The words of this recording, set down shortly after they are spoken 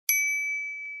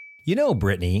You know,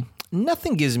 Brittany,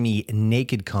 nothing gives me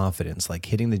naked confidence like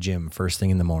hitting the gym first thing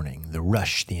in the morning. The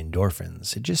rush, the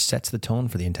endorphins, it just sets the tone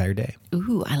for the entire day.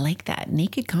 Ooh, I like that.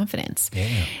 Naked confidence.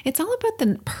 Yeah. It's all about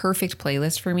the perfect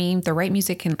playlist for me. The right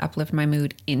music can uplift my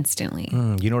mood instantly.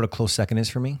 You know what a close second is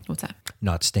for me? What's that?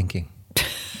 Not stinking.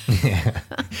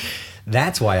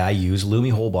 That's why I use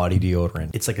Lumi Whole Body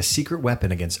Deodorant. It's like a secret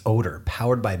weapon against odor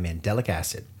powered by mandelic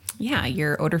acid. Yeah,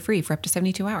 you're odor-free for up to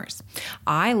 72 hours.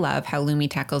 I love how Lumi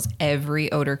tackles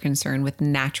every odor concern with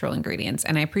natural ingredients,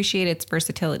 and I appreciate its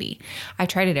versatility. I've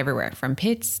tried it everywhere, from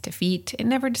pits to feet. It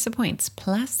never disappoints.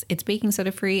 Plus, it's baking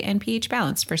soda-free and pH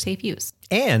balanced for safe use.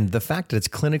 And the fact that it's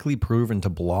clinically proven to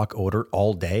block odor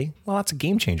all day, well, that's a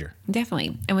game changer.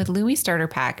 Definitely. And with Lumi Starter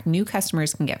Pack, new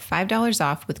customers can get $5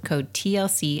 off with code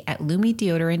TLC at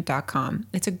lumideodorant.com.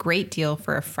 It's a great deal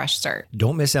for a fresh start.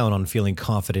 Don't miss out on feeling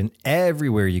confident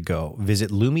everywhere you go.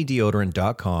 Visit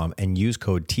lumideodorant.com and use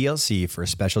code TLC for a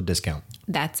special discount.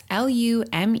 That's LUME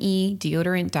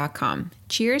deodorant.com.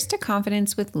 Cheers to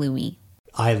confidence with Lumi.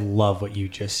 I love what you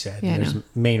just said. Yeah, There's a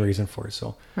main reason for it,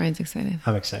 so Ryan's excited.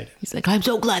 I'm excited. He's like, I'm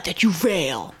so glad that you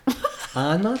fail.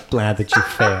 I'm not glad that you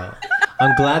fail.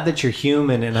 I'm glad that you're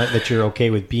human and that you're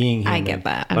okay with being human. I get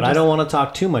that. But I don't want to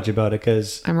talk too much about it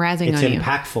because I'm razzing it's on you.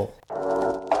 impactful.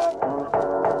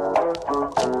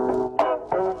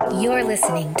 You're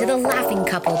listening to the Laughing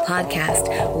Couple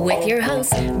podcast with your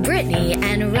hosts, Brittany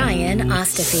and Ryan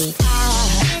Ostafy.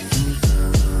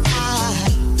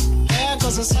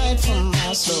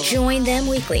 Join them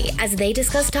weekly as they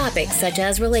discuss topics such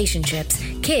as relationships,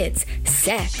 kids,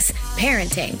 sex,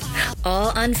 parenting,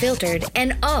 all unfiltered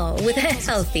and all with a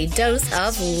healthy dose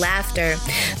of laughter.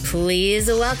 Please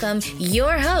welcome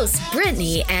your hosts,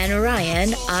 Brittany and Ryan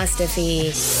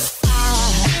Ostafy.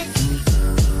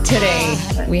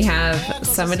 Today, we have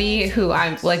somebody who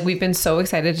we've been so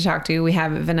excited to talk to. We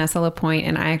have Vanessa Lapointe,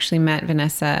 and I actually met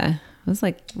Vanessa, it was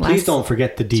like Please don't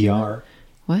forget the DR.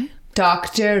 What?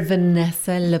 Dr.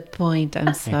 Vanessa Lapointe.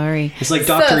 I'm sorry. It's like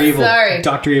Dr. Evil. Sorry.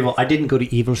 Dr. Evil. I didn't go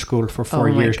to evil school for 4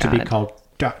 Oh my years to be God. called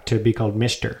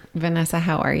Mr. Vanessa,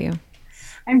 how are you?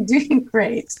 I'm doing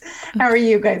great. How are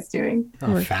you guys doing?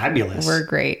 Oh, fabulous. We're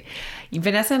great.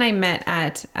 Vanessa and I met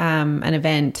at an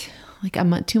event like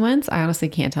 2 months. I honestly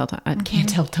can't tell time. I can't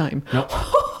tell time. No,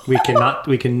 we cannot.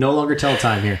 We can no longer tell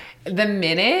time here. The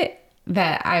minute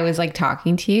that I was like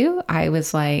talking to you, I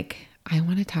was like, I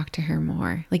want to talk to her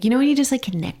more. Like, you know, when you just like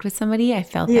connect with somebody, I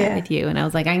felt that with you. And I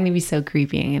was like, I'm going to be so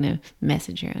creepy. I'm going to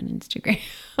message her on Instagram.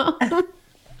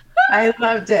 I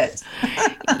loved it.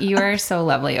 You are so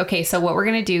lovely. Okay. So what we're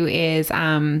going to do is,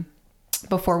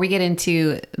 before we get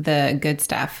into the good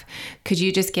stuff, could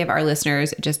you just give our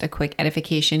listeners just a quick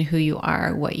edification, who you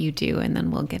are, what you do, and then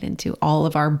we'll get into all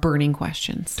of our burning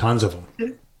questions. Tons of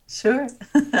them. Sure.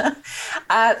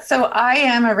 So I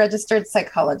am a registered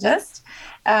psychologist.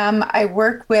 I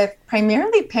work with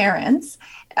primarily parents,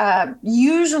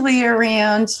 usually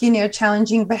around,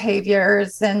 challenging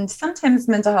behaviors and sometimes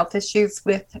mental health issues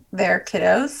with their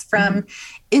kiddos from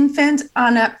infant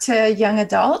on up to young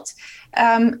adult.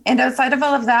 And outside of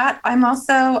all of that, I'm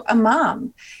also a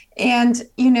mom and,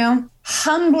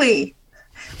 humbly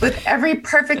with every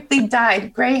perfectly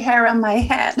dyed gray hair on my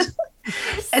head,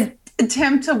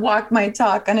 attempt to walk my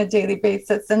talk on a daily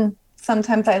basis. And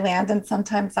sometimes I land and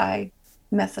sometimes I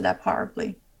mess it up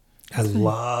horribly. I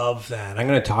love that. I'm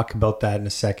going to talk about that in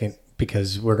a second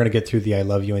because we're going to get through the I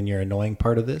love you and you're annoying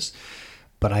part of this.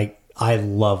 But I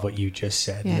love what you just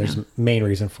said. Yeah, There's a main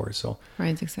reason for it. So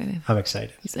Ryan's excited. I'm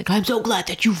excited. He's like, I'm so glad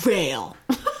that you fail.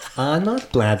 I'm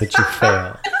not glad that you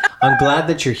fail. I'm glad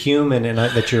that you're human and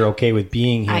that you're okay with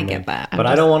being human. I get that. But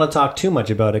I don't want to talk too much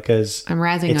about it because I'm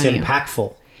razzing it's on you.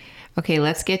 impactful. Okay,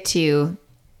 let's get to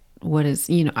what is,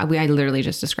 I literally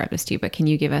just described this to you, but can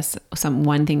you give us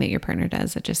one thing that your partner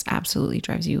does that just absolutely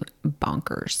drives you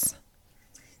bonkers?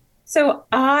 So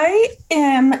I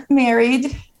am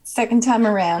married second time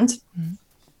around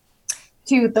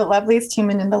to the loveliest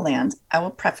human in the land. I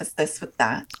will preface this with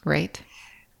that. Right.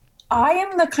 I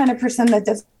am the kind of person that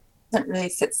doesn't really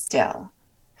sit still.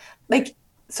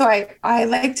 So I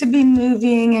like to be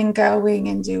moving and going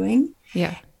and doing.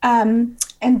 Yeah. And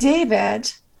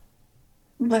David,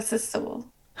 bless his soul,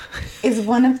 is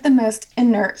one of the most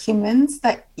inert humans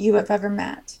that you have ever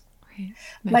met. Right.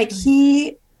 Like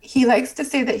he likes to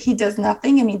say that he does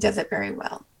nothing and he does it very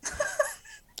well.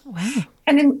 Wow.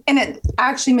 And it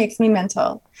actually makes me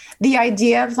mental. The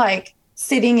idea of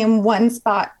sitting in one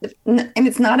spot, and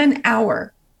it's not an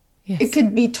hour. Yes. It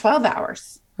could be 12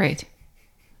 hours. Right.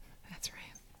 That's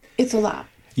right. It's a lot.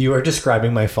 You are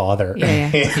describing my father. Yeah,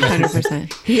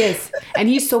 100%. He is. And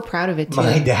he's so proud of it too.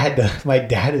 My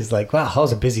dad is like, wow, that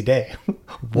was a busy day.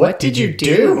 what did you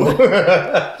do?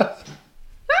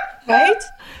 Right?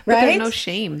 But Right? there's no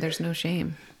shame. There's no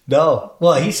shame. No.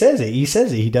 Well, he says it. He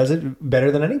says it. He does it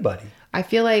better than anybody. I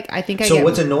feel like I So get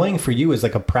what's annoying for you is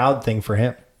like a proud thing for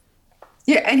him.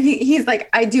 Yeah, and he's like,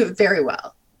 I do it very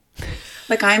well.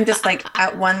 Like I'm just like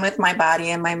at one with my body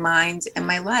and my mind and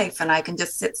my life, and I can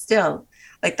just sit still.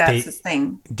 Like that's his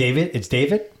thing. David? It's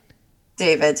David?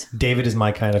 David. David is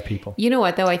my kind of people. You know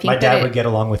what though? I think My that dad would get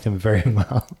along with him very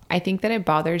well. I think that it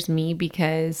bothers me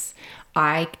because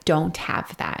I don't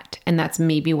have that. And that's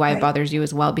maybe why it bothers you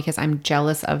as well, because I'm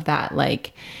jealous of that,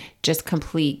 like just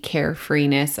complete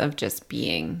carefreeness of just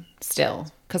being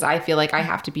still. Because I feel like I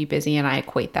have to be busy and I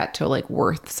equate that to like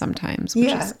worth sometimes,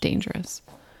 which is dangerous.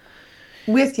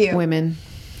 With you. Women.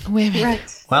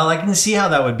 Right. Well, I can see how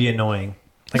that would be annoying.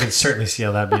 I can certainly see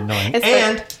how that would be annoying.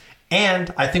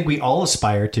 And I think we all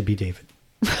aspire to be David.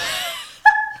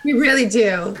 We really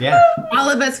do. Yeah. All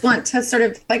of us want to sort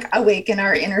of like awaken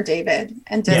our inner David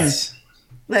and just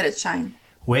let it shine.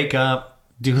 Wake up,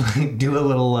 do a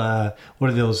little, what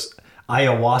are those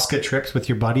ayahuasca trips with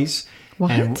your buddies?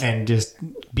 What? And just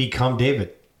become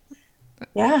David.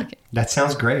 Yeah. That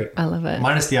sounds great. I love it.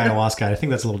 Minus the ayahuasca. I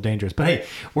think that's a little dangerous. But hey,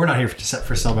 we're not here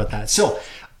for sell about that. So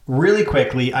really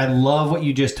quickly, I love what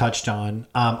you just touched on.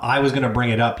 I was going to bring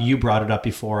it up. You brought it up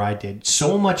before I did.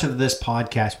 So much of this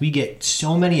podcast, we get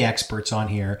so many experts on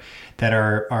here that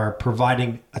are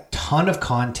providing a ton of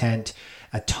content,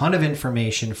 a ton of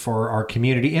information for our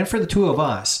community and for the two of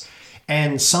us.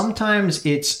 And sometimes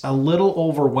it's a little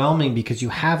overwhelming because you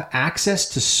have access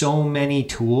to so many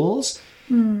tools,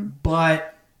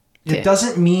 but it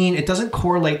doesn't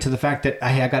correlate to the fact that,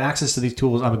 hey, I got access to these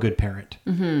tools, I'm a good parent.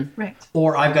 Right.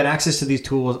 Or I've got access to these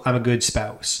tools, I'm a good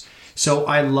spouse. So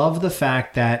I love the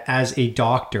fact that as a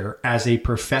doctor, as a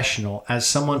professional, as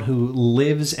someone who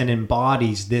lives and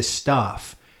embodies this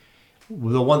stuff,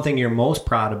 the one thing you're most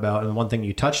proud about and the one thing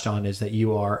you touched on is that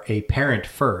you are a parent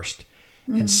first.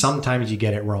 And sometimes you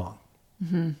get it wrong.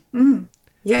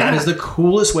 Yeah. That is the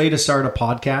coolest way to start a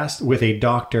podcast, with a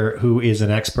doctor who is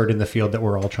an expert in the field that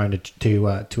we're all trying to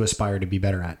aspire to be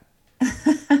better at.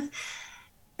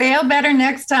 Fail better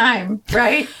next time,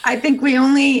 right? I think we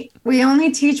only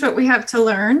teach what we have to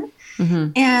learn.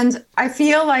 And I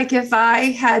feel like if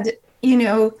I had,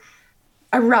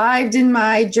 arrived in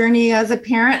my journey as a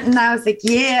parent and I was like,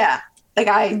 yeah, like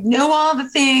I know all the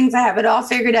things, I have it all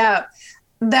figured out,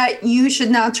 that you should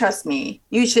not trust me.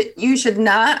 You should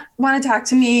not want to talk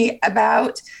to me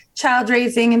about child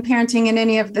raising and parenting and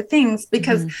any of the things,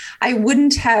 because I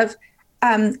wouldn't have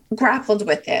grappled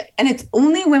with it. And it's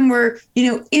only when we're,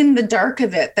 in the dark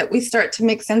of it that we start to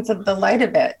make sense of the light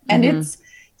of it. And it's,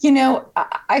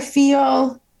 I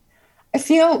feel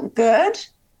good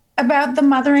about the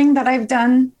mothering that I've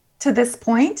done to this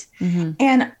point.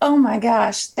 And oh my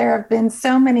gosh, there have been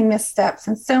so many missteps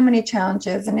and so many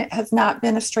challenges, and it has not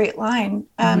been a straight line.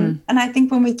 And I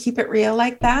think when we keep it real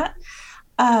like that,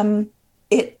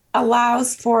 it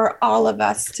allows for all of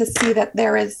us to see that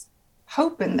there is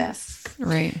hope in this.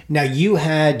 Right. Now, you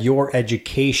had your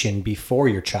education before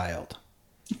your child.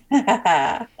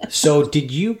 So did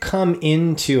you come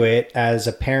into it as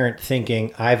a parent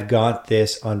thinking, I've got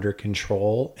this under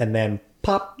control, and then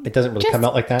pop, it doesn't really come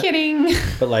out like that? Kidding.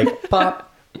 But like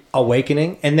pop,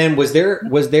 awakening. And then was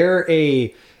there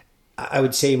a, I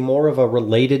would say, more of a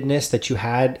relatedness that you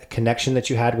had, a connection that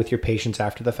you had with your patients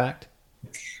after the fact?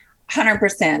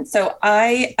 100%. So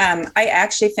I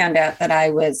actually found out that I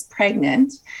was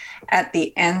pregnant at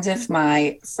the end of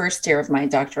my first year of my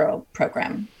doctoral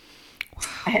program.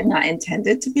 I had not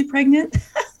intended to be pregnant.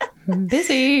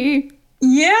 Busy.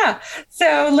 Yeah.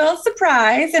 So a little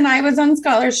surprise. And I was on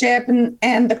scholarship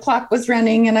and the clock was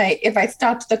running. And if I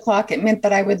stopped the clock, it meant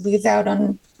that I would lose out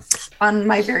on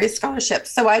my various scholarships.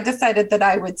 So I decided that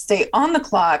I would stay on the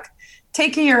clock,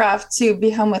 take a year off to be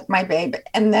home with my babe,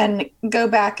 and then go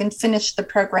back and finish the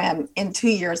program in 2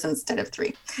 years instead of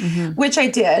 3, which I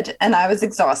did. And I was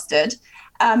exhausted.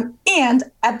 And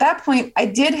at that point, I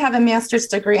did have a master's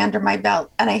degree under my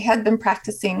belt, and I had been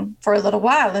practicing for a little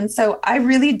while. And so I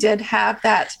really did have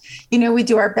that, we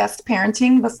do our best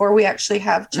parenting before we actually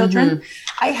have children.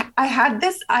 I had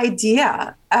this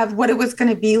idea of what it was going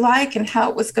to be like and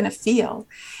how it was going to feel.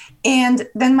 And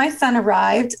then my son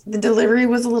arrived. The delivery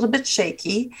was a little bit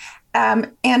shaky.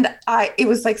 And it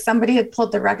was like somebody had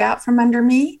pulled the rug out from under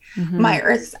me. My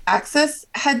Earth's axis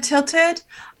had tilted.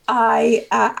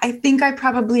 I think I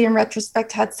probably, in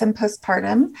retrospect, had some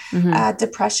postpartum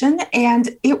depression, and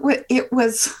it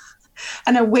was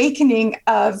an awakening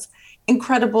of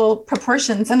incredible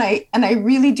proportions. And I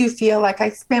really do feel like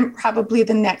I spent probably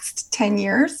the next 10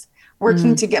 years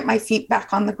working to get my feet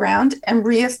back on the ground and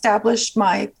reestablish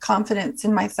my confidence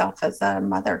in myself as a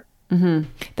mother. Mm-hmm.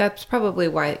 That's probably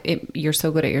why you're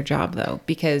so good at your job, though,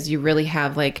 because you really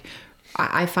have like,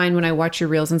 I find when I watch your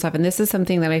reels and stuff, and this is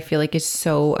something that I feel like is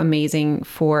so amazing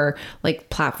for like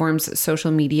platforms,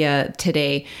 social media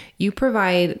today, you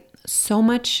provide so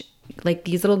much like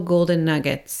these little golden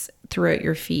nuggets throughout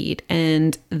your feed.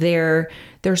 And there's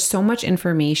so much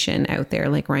information out there,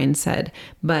 like Ryan said,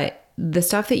 but the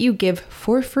stuff that you give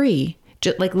for free,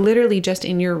 like literally just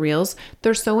in your reels,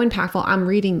 they're so impactful. I'm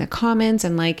reading the comments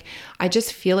and like, I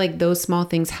just feel like those small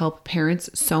things help parents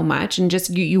so much. And just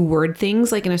you word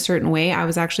things like in a certain way. I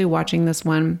was actually watching this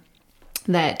one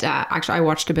that actually I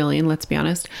watched a billion, let's be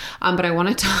honest. But I want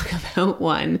to talk about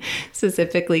one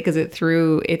specifically because it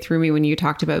threw me when you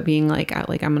talked about being like I'm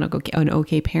going to go an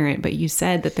okay parent. But you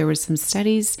said that there was some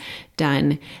studies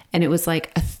done and it was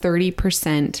like a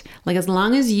 30%, like as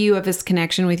long as you have this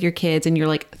connection with your kids and you're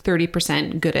like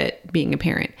 30% good at being a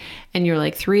parent and you're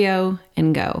like 3-0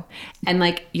 and go and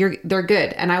like they're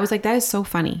good. And I was like, that is so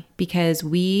funny because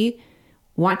we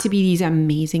want to be these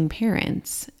amazing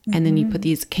parents. And then you put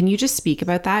these, can you just speak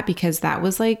about that? Because that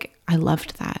was like, I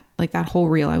loved that. Like that whole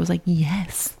reel. I was like,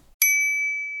 yes.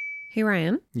 Hey,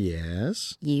 Ryan.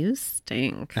 Yes. You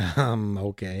stink.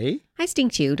 Okay. I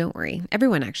stink too. Don't worry.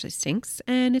 Everyone actually stinks.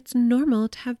 And it's normal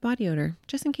to have body odor,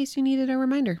 just in case you needed a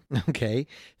reminder. Okay.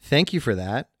 Thank you for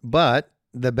that. But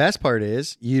the best part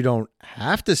is you don't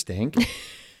have to stink.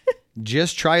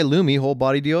 Just try Lumi whole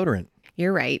body deodorant.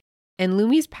 You're right. And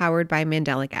Lumi's powered by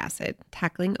mandelic acid,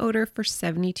 tackling odor for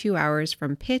 72 hours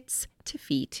from pits to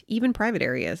feet, even private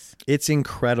areas. It's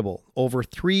incredible. Over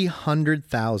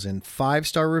 300,000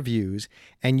 5-star reviews,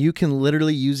 and you can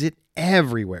literally use it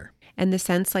everywhere. And the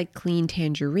scents like clean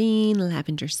tangerine,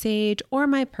 lavender sage, or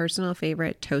my personal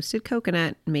favorite, toasted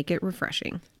coconut, make it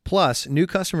refreshing. Plus, new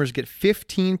customers get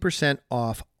 15%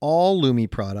 off all Lumi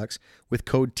products with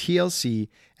code TLC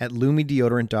at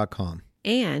lumideodorant.com.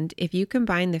 And if you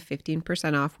combine the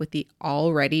 15% off with the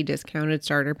already discounted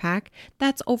starter pack,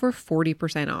 that's over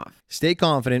 40% off. Stay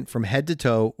confident from head to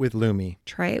toe with Lumi.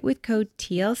 Try it with code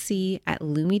TLC at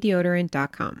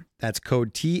lumideodorant.com. That's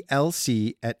code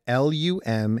TLC at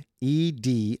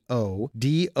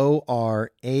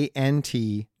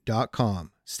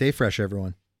LUMEDODORANT.com. Stay fresh,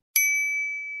 everyone.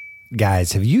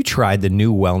 Guys, have you tried the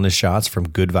new wellness shots from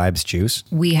Good Vibes Juice?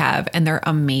 We have, and they're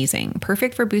amazing.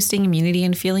 Perfect for boosting immunity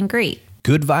and feeling great.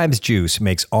 Good Vibes Juice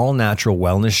makes all-natural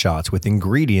wellness shots with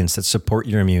ingredients that support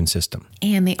your immune system.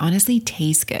 And they honestly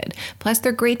taste good. Plus,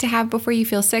 they're great to have before you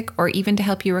feel sick or even to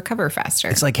help you recover faster.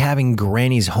 It's like having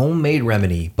Granny's homemade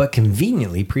remedy, but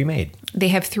conveniently pre-made. They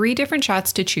have 3 different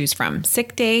shots to choose from: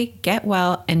 Sick Day, Get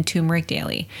Well, and Turmeric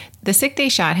Daily. The Sick Day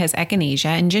shot has echinacea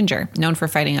and ginger, known for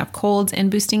fighting off colds and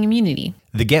boosting immunity.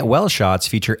 The Get Well shots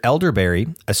feature elderberry,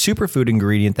 a superfood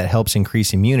ingredient that helps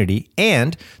increase immunity,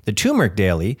 and the Turmeric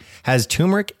Daily has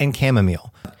turmeric and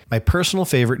chamomile. My personal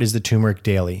favorite is the Turmeric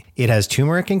Daily. It has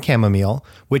turmeric and chamomile,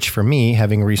 which for me,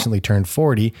 having recently turned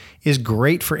 40, is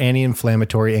great for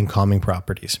anti-inflammatory and calming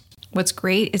properties. What's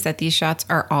great is that these shots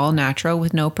are all natural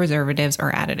with no preservatives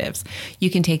or additives. You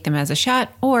can take them as a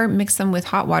shot or mix them with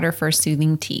hot water for a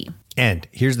soothing tea. And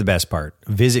here's the best part.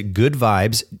 Visit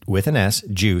goodvibes with an S,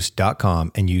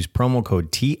 juice.com and use promo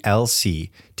code TLC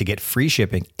to get free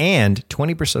shipping and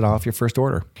 20% off your first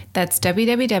order. That's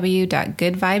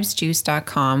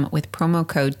www.goodvibesjuice.com with promo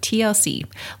code TLC.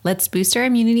 Let's boost our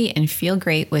immunity and feel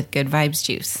great with Good Vibes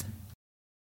Juice.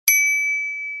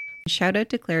 Shout out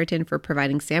to Claritin for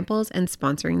providing samples and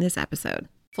sponsoring this episode.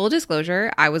 Full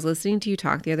disclosure, I was listening to you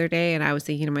talk the other day and I was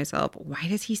thinking to myself, why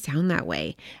does he sound that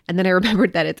way? And then I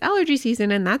remembered that it's allergy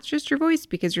season and that's just your voice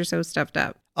because you're so stuffed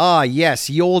up. Ah, yes,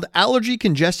 the old allergy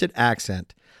congested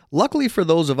accent. Luckily for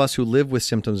those of us who live with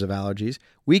symptoms of allergies,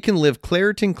 we can live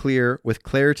Claritin Clear with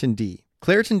Claritin D.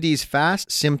 Claritin D's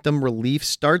fast symptom relief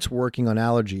starts working on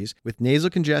allergies with nasal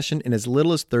congestion in as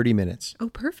little as 30 minutes. Oh,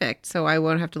 perfect. So I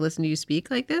won't have to listen to you speak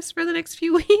like this for the next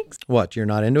few weeks. What, you're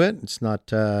not into it? It's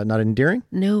not endearing?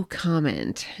 No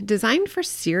comment. Designed for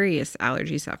serious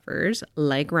allergy sufferers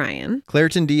like Ryan.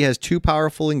 Claritin D has 2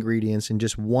 powerful ingredients in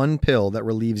just 1 pill that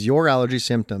relieves your allergy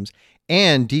symptoms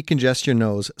and decongest your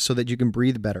nose so that you can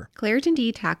breathe better. Claritin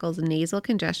D tackles nasal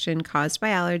congestion caused by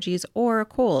allergies or a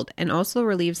cold and also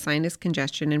relieves sinus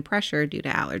congestion and pressure due to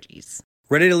allergies.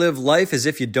 Ready to live life as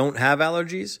if you don't have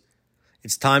allergies?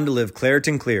 It's time to live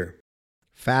Claritin Clear.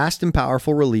 Fast and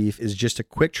powerful relief is just a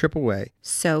quick trip away.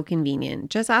 So convenient.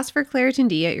 Just ask for Claritin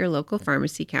D at your local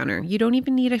pharmacy counter. You don't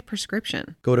even need a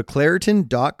prescription. Go to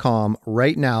Claritin.com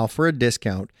right now for a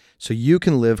discount so you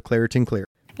can live Claritin Clear.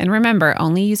 And remember,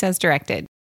 only use as directed.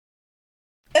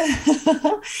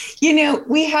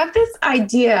 We have this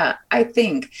idea, I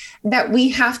think, that we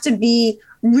have to be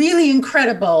really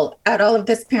incredible at all of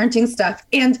this parenting stuff.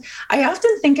 And I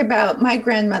often think about my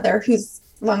grandmother, who's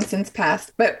long since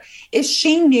passed, but if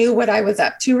she knew what I was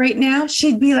up to right now,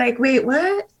 she'd be like, wait,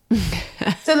 what?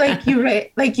 So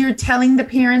you're telling the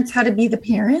parents how to be the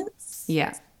parents?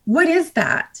 Yeah. What is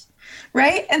that?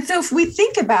 Right? And so if we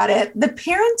think about it, the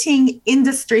parenting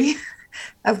industry,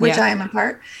 of which I am a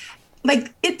part,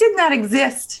 it did not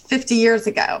exist 50 years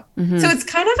ago. Mm-hmm. So it's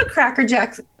kind of a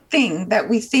crackerjack thing that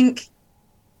we think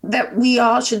that we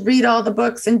all should read all the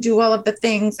books and do all of the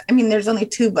things. I mean, there's only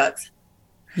 2 books.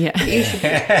 Yeah.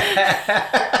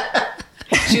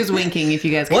 She was winking if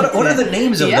you guys What are the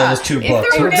names of those 2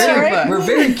 books? We're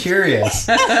very curious.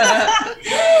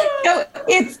 So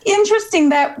it's interesting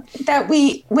that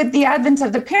we, with the advent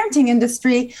of the parenting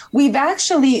industry, we've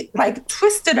actually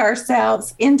twisted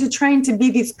ourselves into trying to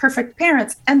be these perfect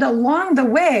parents, and along the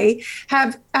way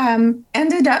have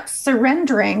ended up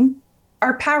surrendering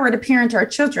our power to parent our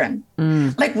children.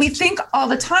 We think all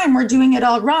the time we're doing it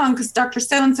all wrong because Dr.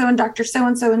 So-and-so and Dr.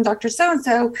 So-and-so and Dr.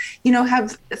 So-and-so,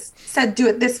 have said, do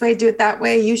it this way, do it that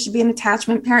way. You should be an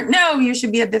attachment parent. No, you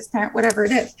should be a this parent, whatever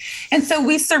it is. And so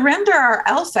we surrender our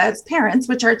alpha as parents,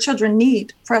 which our children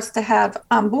need for us to have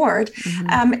on board.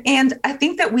 Mm-hmm. And I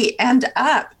think that we end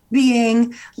up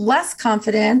being less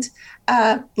confident,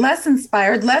 less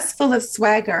inspired, less full of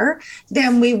swagger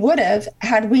than we would have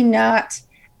had we not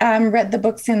read the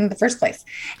books in the first place.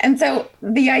 And so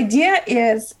the idea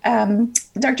is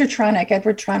Dr. Tronick,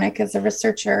 Edward Tronick, is a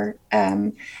researcher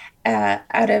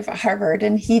out of Harvard,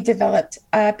 and he developed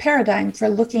a paradigm for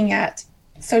looking at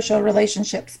social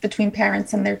relationships between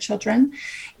parents and their children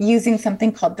using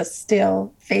something called the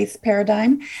still face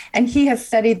paradigm. And he has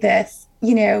studied this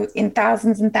in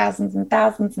thousands and thousands and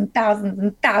thousands and thousands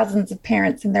and thousands of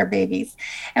parents and their babies.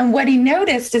 And what he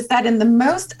noticed is that in the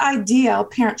most ideal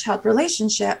parent-child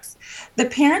relationships, the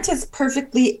parent is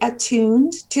perfectly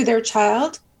attuned to their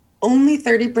child only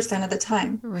 30% of the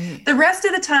time. Right. The rest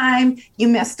of the time, you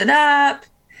messed it up.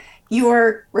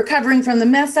 You're recovering from the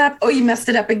mess up. Oh, you messed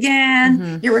it up again.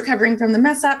 Mm-hmm. You're recovering from the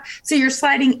mess up. So you're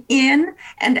sliding in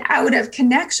and out of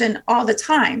connection all the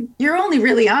time. You're only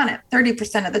really on it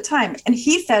 30% of the time. And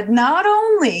he said, not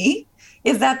only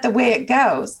is that the way it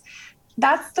goes,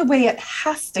 that's the way it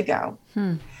has to go.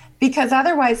 Because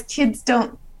otherwise kids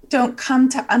don't come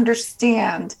to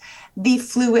understand the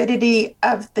fluidity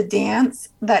of the dance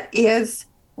that is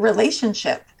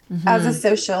relationship as a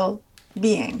social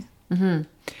being. Mm-hmm.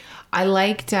 I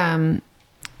liked,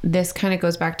 this kind of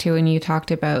goes back to when you talked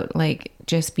about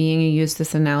just being, you use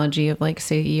this analogy of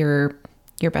say your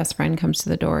best friend comes to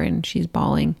the door and she's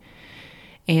bawling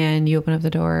and you open up the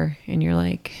door and you're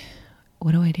like,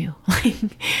 what do I do?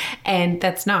 And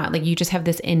that's not you just have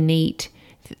this innate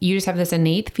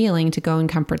feeling to go and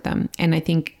comfort them. And I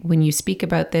think when you speak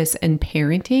about this in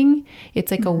parenting,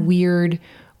 it's a weird,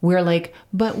 we're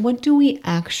but what do we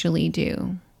actually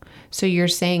do? So you're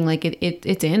saying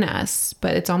it's in us,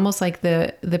 but it's almost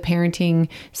the parenting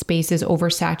space is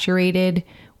oversaturated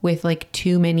with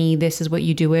too many, this is what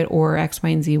you do it, or X, Y,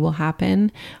 and Z will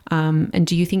happen. And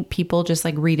do you think people just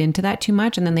read into that too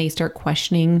much and then they start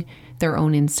questioning their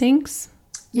own instincts?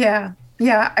 Yeah,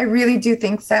 I really do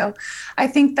think so. I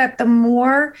think that the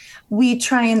more we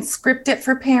try and script it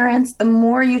for parents, the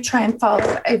more you try and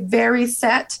follow a very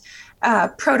set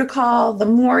protocol, the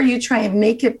more you try and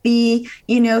make it be,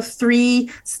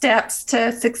 3 steps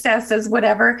to success as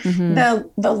whatever,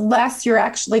 the less you're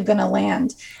actually going to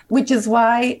land, which is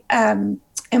why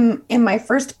in my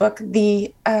first book,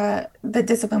 the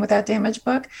Discipline Without Damage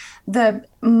book, the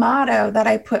motto that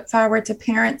I put forward to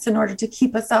parents in order to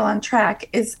keep us all on track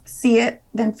is see it,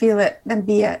 then feel it, then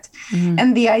be it.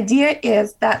 And the idea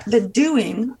is that the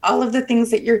doing, all of the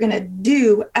things that you're going to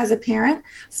do as a parent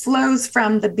flows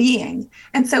from the being.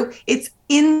 And so it's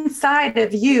inside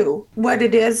of you what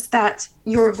it is that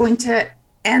you're going to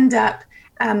end up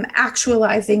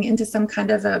actualizing into some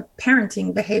kind of a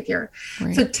parenting behavior.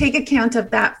 Right. So take account of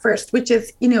that first, which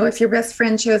is, if your best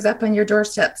friend shows up on your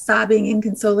doorstep sobbing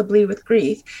inconsolably with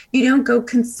grief, you don't go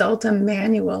consult a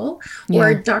manual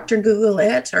or Dr. Google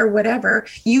it or whatever.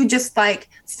 You just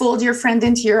fold your friend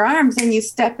into your arms and you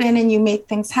step in and you make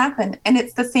things happen. And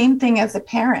it's the same thing as a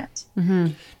parent. Mm-hmm.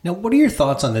 Now, what are your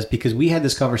thoughts on this? Because we had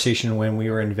this conversation when we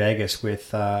were in Vegas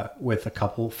with a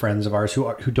couple friends of ours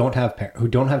who don't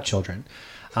have children.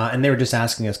 And they were just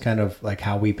asking us kind of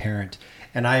how we parent.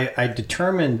 And I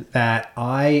determined that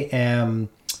I am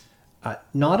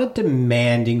not a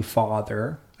demanding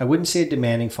father. I wouldn't say a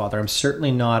demanding father. I'm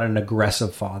certainly not an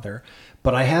aggressive father,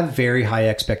 but I have very high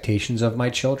expectations of my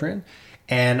children.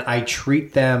 and I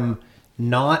treat them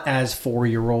not as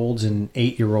 4-year-olds and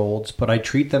 8-year-olds, but I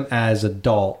treat them as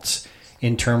adults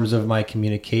in terms of my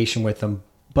communication with them.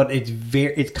 But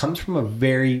it comes from a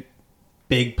very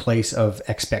big place of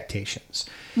expectations.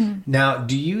 Now,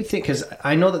 do you think, because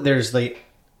I know that there's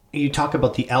you talk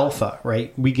about the alpha,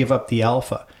 right? We give up the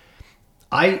alpha.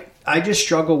 I just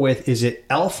struggle with, is it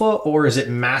alpha or is it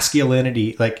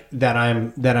masculinity that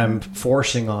I'm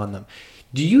forcing on them?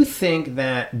 Do you think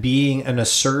that being an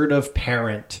assertive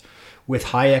parent with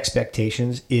high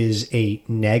expectations is a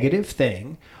negative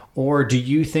thing, or do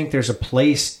you think there's a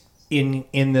place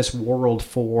in this world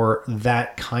for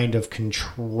that kind of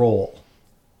control?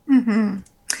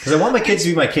 Because I want my kids to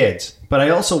be my kids, but I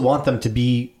also want them to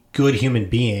be good human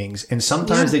beings, and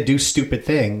sometimes they do stupid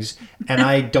things, and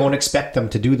I don't expect them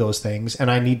to do those things,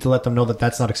 and I need to let them know that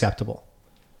that's not acceptable.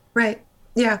 Right.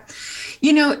 Yeah.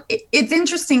 It's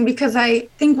interesting because I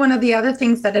think one of the other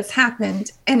things that has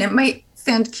happened, and it might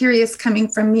sound curious coming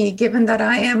from me, given that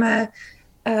I am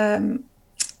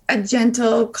a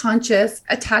gentle, conscious,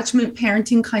 attachment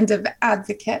parenting kind of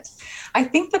advocate, I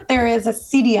think that there is a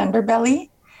seedy underbelly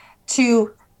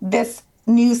to this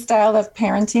new style of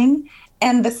parenting.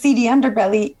 And the seedy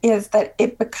underbelly is that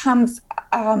it becomes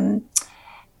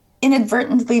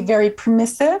inadvertently very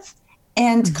permissive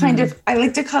and kind of, I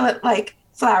like to call it like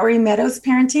flowery meadows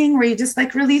parenting, where you just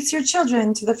release your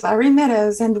children to the flowery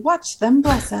meadows and watch them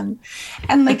blossom.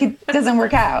 And it doesn't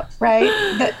work out,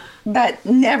 right? That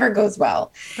never goes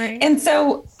well. Right. And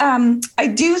so I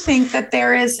do think that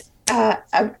there is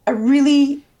a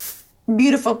really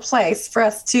beautiful place for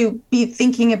us to be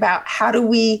thinking about how do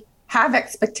we have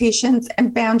expectations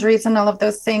and boundaries and all of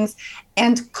those things,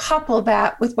 and couple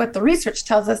that with what the research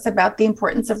tells us about the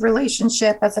importance of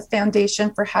relationship as a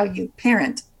foundation for how you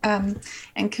parent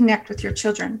and connect with your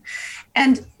children.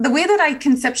 And the way that I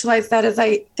conceptualize that is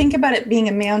I think about it being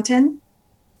a mountain,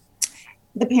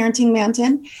 the parenting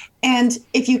mountain. And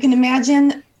if you can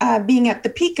imagine being at the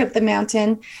peak of the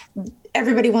mountain,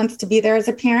 everybody wants to be there as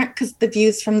a parent because the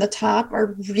views from the top are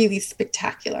really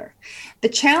spectacular. The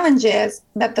challenge is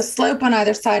that the slope on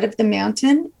either side of the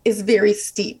mountain is very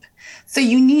steep. So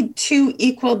you need two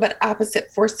equal but opposite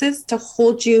forces to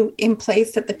hold you in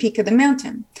place at the peak of the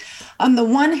mountain. On the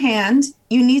one hand,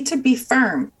 you need to be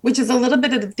firm, which is a little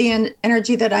bit of the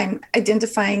energy that I'm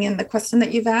identifying in the question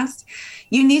that you've asked.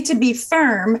 You need to be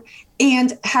firm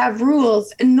and have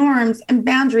rules and norms and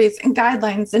boundaries and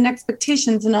guidelines and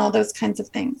expectations and all those kinds of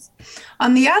things.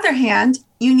 On the other hand,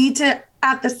 you need to,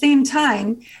 at the same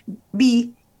time,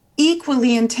 be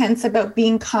equally intense about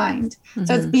being kind.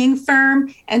 So it's being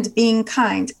firm and being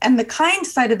kind. And the kind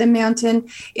side of the mountain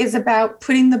is about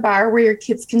putting the bar where your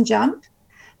kids can jump,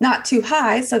 not too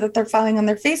high so that they're falling on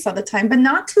their face all the time, but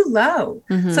not too low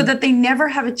so that they never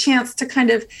have a chance to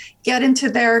kind of get into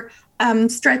their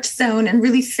stretch zone and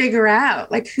really figure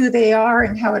out who they are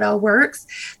and how it all works.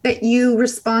 That you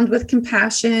respond with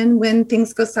compassion when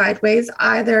things go sideways,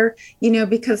 either,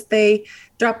 because they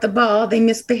drop the ball, they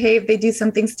misbehave, they do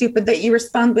something stupid, that you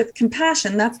respond with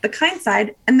compassion. That's the kind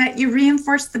side. And that you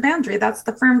reinforce the boundary. That's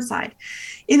the firm side.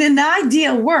 In an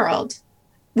ideal world,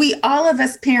 all of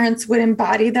us parents would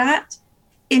embody that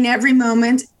in every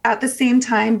moment at the same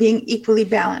time, being equally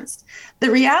balanced. The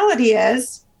reality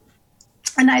is,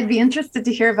 and I'd be interested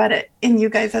to hear about it in you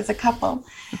guys as a couple,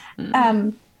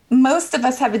 most of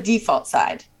us have a default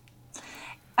side.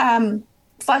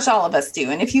 Slash all of us do.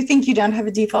 And if you think you don't have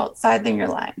a default side, then you're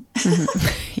lying.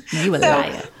 You a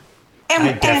liar.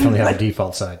 I definitely have a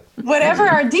default side. Whatever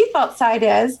our default side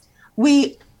is,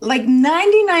 we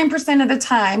 99% of the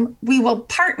time, we will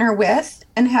partner with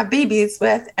and have babies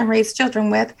with and raise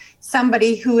children with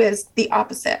somebody who is the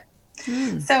opposite.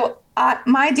 So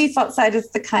my default side is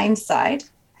the kind side.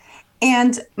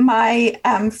 And my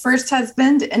first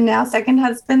husband and now second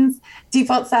husband's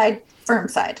default side, firm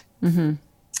side.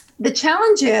 The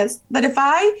challenge is that if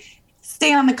I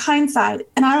stay on the kind side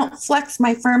and I don't flex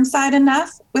my firm side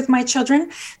enough with my children,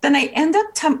 then I end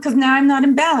up, because now I'm not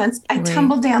in balance, I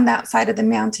tumble down that side of the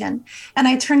mountain and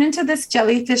I turn into this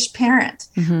jellyfish parent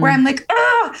where I'm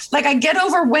I get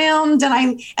overwhelmed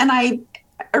and I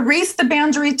erase the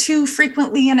boundary too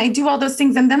frequently and I do all those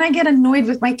things. And then I get annoyed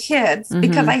with my kids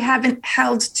because I haven't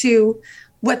held to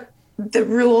what the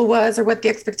rule was or what the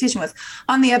expectation was.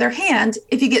 On the other hand,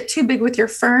 if you get too big with your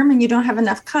firm and you don't have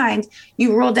enough kind,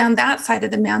 you roll down that side of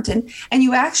the mountain and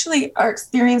you actually are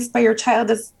experienced by your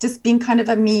child as just being kind of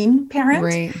a mean parent.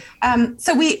 Right.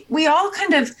 So we all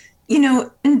kind of,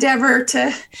 endeavor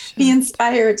to be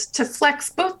inspired to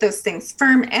flex both those things,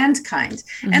 firm and kind.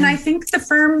 And I think the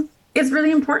firm is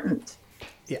really important.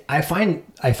 Yeah, I find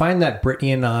that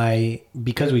Brittany and I,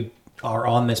 because are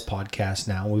on this podcast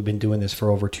now, we've been doing this for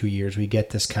over 2 years, we get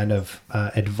this kind of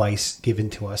advice given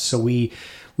to us. So we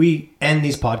end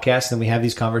these podcasts and we have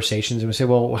these conversations and we say,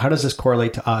 well, how does this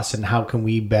correlate to us and how can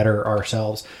we better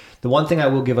ourselves? The one thing I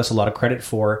will give us a lot of credit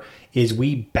for is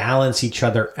we balance each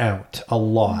other out a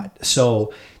lot.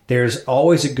 So there's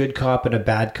always a good cop and a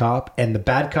bad cop, and the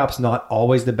bad cop's not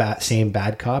always the same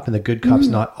bad cop, and the good cop's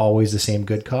not always the same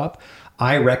good cop.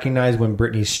 I recognize when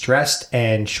Brittany's stressed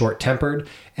and short-tempered,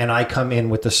 and I come in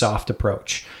with the soft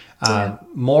approach.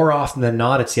 More often than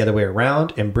not, it's the other way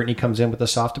around, and Brittany comes in with a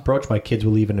soft approach. My kids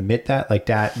will even admit that. Like,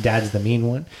 dad's the mean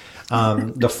one,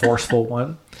 the forceful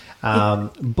one.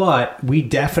 But we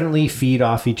definitely feed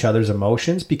off each other's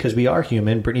emotions because we are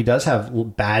human. Brittany does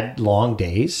have bad, long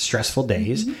days, stressful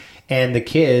days, and the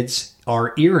kids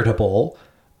are irritable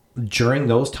during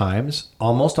those times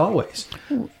almost always.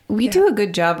 We do a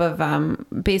good job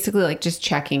of basically like just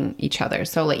checking each other.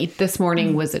 So like this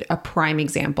morning was a prime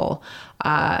example.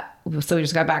 So we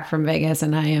just got back from Vegas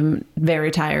and I am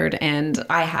very tired, and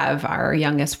I have our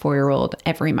youngest 4-year-old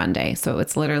every Monday. So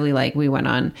it's literally like we went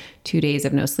on 2 days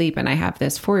of no sleep, and I have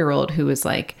this 4-year-old who is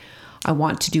like, I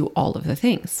want to do all of the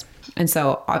things. And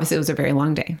so obviously it was a very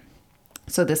long day.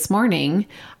 So this morning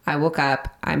I woke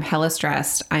up, I'm hella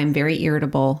stressed. I'm very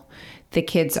irritable. The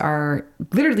kids are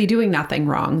literally doing nothing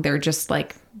wrong. They're just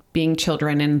like being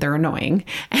children and they're annoying.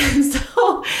 And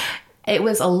so it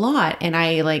was a lot. And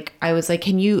I was like,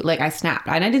 can you, like, I snapped.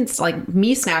 And I didn't, like,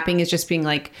 me snapping is just being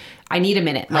like, I need a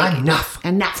minute. Like,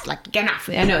 enough, like, get enough.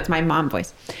 I know it's my mom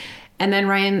voice. And then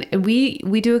Ryan, we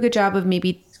do a good job of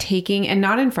maybe taking, and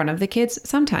not in front of the kids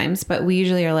sometimes, but we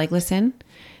usually are like, listen,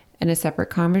 in a separate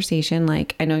conversation,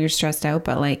 like, I know you're stressed out,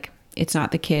 but like, it's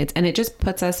not the kids. And it just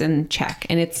puts us in check.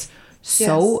 And it's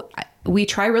so, we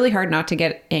try really hard not to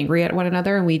get angry at one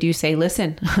another. And we do say,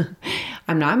 listen,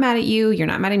 I'm not mad at you. You're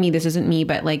not mad at me. This isn't me,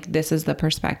 but like, this is the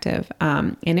perspective.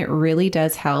 And it really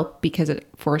does help because it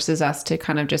forces us to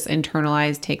kind of just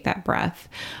internalize, take that breath.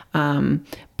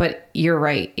 But you're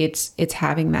right. It's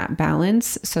having that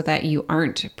balance so that you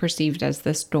aren't perceived as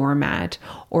this doormat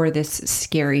or this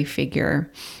scary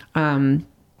figure.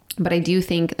 But I do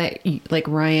think that, like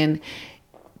Ryan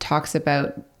talks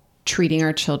about, treating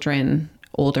our children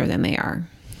older than they are.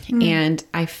 And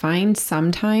I find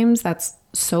sometimes that's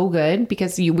so good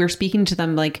because we're speaking to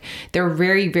them like they're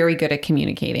very, very good at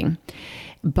communicating,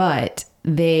 but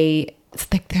they're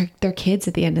kids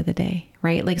at the end of the day,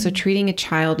 right? Like, so treating a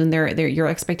child and your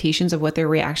expectations of what their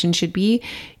reaction should be,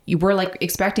 we're like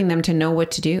expecting them to know what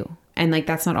to do. And like,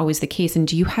 that's not always the case. And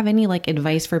do you have any like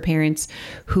advice for parents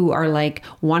who are like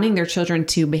wanting their children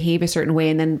to behave a certain way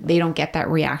and then they don't get that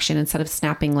reaction instead of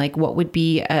snapping? Like, what would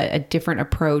be a different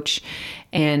approach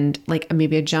and like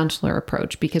maybe a gentler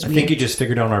approach? Because I think you just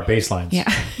figured out our baselines. Yeah.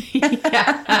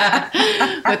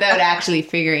 Without actually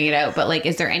figuring it out. But like,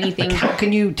 is there anything? Like, how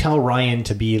can you tell Ryan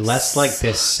to be less like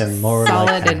this and more solid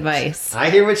like that? Advice? I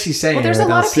hear what she's saying. Well, there's a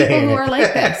lot of people who are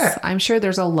like this. I'm sure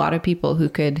there's a lot of people who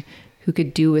could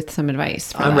do with some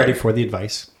advice. I'm ready for the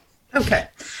advice. Okay.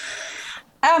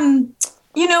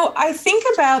 I think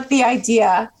about the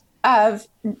idea of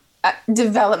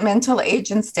developmental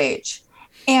age and stage.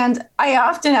 And I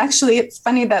often it's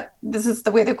funny that this is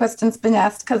the way the question's been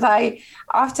asked, because I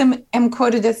often am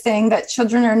quoted as saying that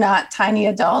children are not tiny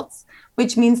adults,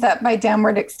 which means that by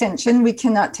downward extension, we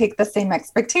cannot take the same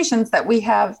expectations that we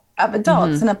have of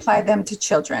adults and apply them to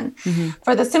children.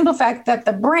 For the simple fact that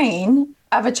the brain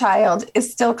of a child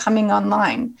is still coming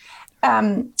online.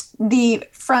 The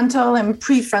frontal and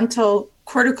prefrontal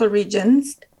cortical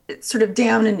regions, sort of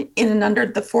down and in and under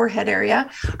the forehead area,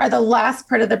 are the last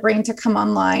part of the brain to come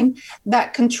online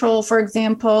that control, for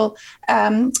example,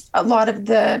 a lot of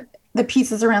the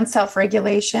pieces around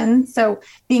self-regulation. So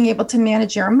being able to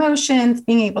manage your emotions,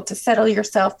 being able to settle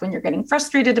yourself when you're getting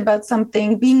frustrated about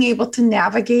something, being able to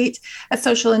navigate a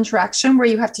social interaction where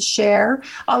you have to share,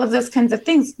 all of those kinds of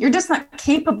things. You're just not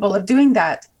capable of doing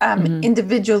that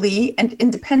individually and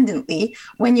independently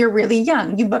when you're really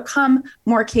young. You become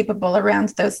more capable around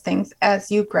those things as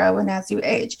you grow and as you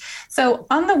age. So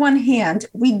on the one hand,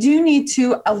 we do need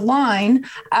to align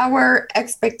our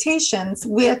expectations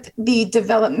with the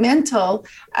developmental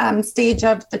stage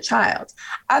of the child.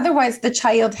 Otherwise, the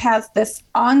child has this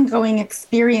ongoing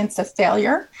experience of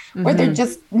failure where they're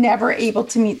just never able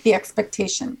to meet the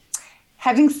expectation.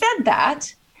 Having said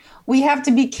that, we have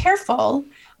to be careful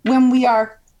when we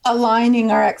are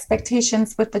aligning our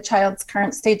expectations with the child's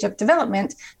current stage of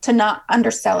development to not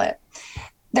undersell it.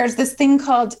 There's this thing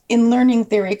called, in learning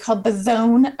theory, called the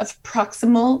zone of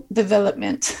proximal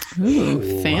development.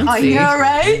 Ooh, fancy. I know,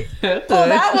 right? Pull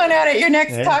that one out at your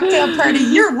next cocktail party.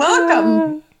 You're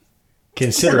welcome.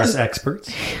 Consider us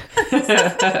experts.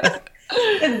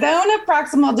 The zone of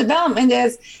proximal development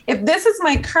is if this is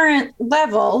my current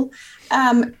level,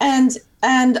 and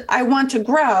I want to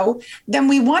grow, then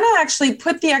we want to actually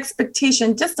put the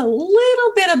expectation just a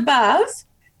little bit above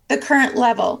the current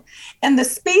level. And the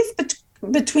space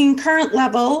between current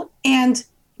level and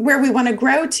where we want to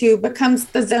grow to becomes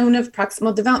the zone of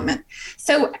proximal development.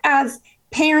 So as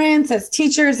parents, as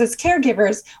teachers, as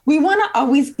caregivers, we want to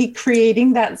always be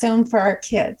creating that zone for our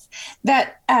kids.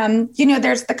 That,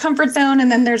 there's the comfort zone,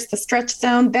 and then there's the stretch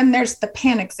zone, then there's the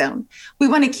panic zone. We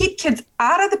want to keep kids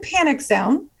out of the panic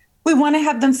zone. We want to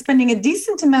have them spending a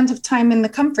decent amount of time in the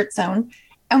comfort zone.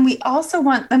 And we also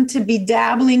want them to be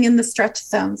dabbling in the stretch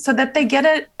zone so that they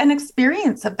get an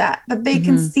experience of that they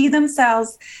can see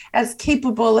themselves as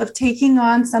capable of taking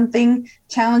on something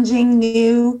challenging,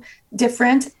 new,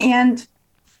 different, and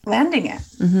landing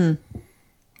it.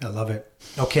 I love it.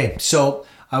 Okay. So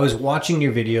I was watching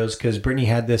your videos because Brittany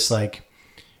had this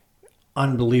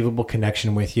unbelievable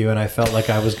connection with you, and I felt like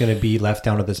I was going to be left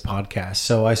out of this podcast.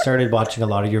 So I started watching a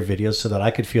lot of your videos so that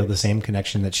I could feel the same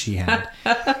connection that she had.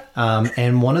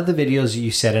 And one of the videos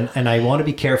you said, and I want to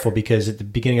be careful because at the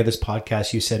beginning of this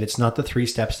podcast, you said it's not the 3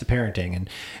 steps to parenting, and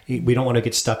we don't want to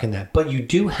get stuck in that. But you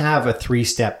do have a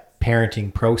 3-step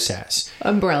parenting process.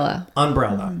 Umbrella.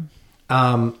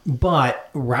 But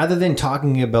rather than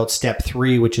talking about step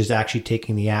 3, which is actually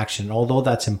taking the action, although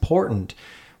that's important,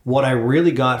 what I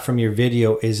really got from your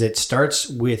video is it starts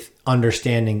with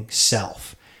understanding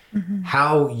self,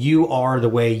 how you are the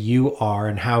way you are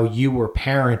and how you were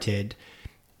parented,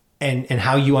 and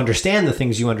how you understand the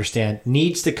things you understand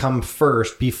needs to come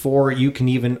first before you can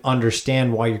even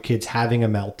understand why your kid's having a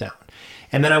meltdown.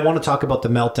 And then I want to talk about the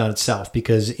meltdown itself,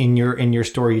 because in your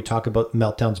story, you talk about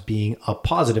meltdowns being a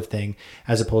positive thing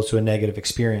as opposed to a negative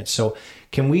experience. So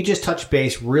can we just touch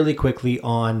base really quickly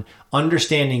on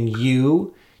understanding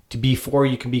you before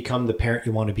you can become the parent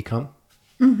you want to become?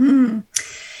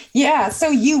 Yeah. So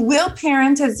you will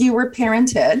parent as you were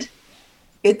parented.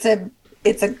 It's a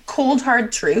cold,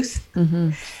 hard truth.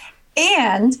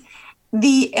 And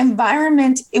the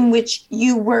environment in which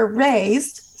you were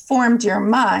raised formed your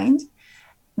mind.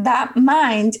 That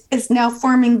mind is now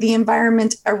forming the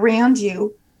environment around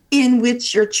you in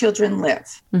which your children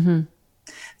live.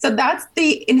 So that's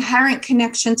the inherent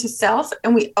connection to self.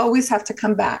 And we always have to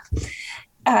come back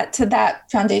to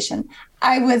that foundation.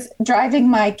 I was driving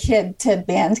my kid to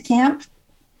band camp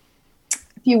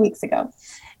a few weeks ago,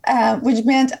 which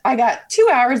meant I got 2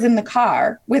 hours in the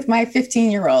car with my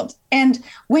 15-year-old. And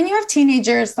when you have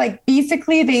teenagers,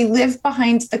 basically they live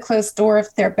behind the closed door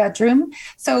of their bedroom.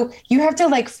 So you have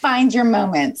to find your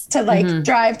moments to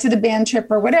drive to the band trip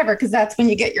or whatever, because that's when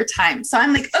you get your time. So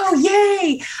I'm like, oh,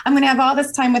 yay, I'm going to have all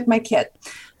this time with my kid.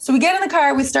 So we get in the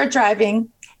car, we start driving.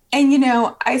 And,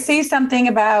 I say something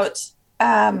about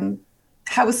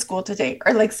how was school today,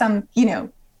 or some,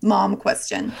 mom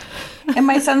question. And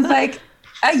my son's like,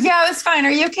 yeah, it was fine.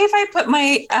 Are you okay if I put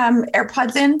my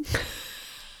AirPods in?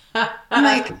 I'm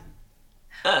like,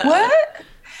 what?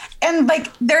 And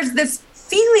there's this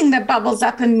feeling that bubbles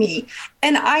up in me.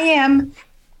 And I am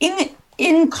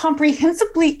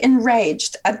incomprehensibly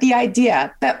enraged at the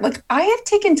idea that I have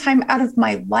taken time out of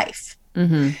my life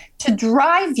to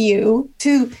drive you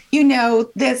to,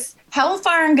 this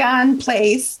hellfire and gun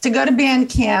place to go to band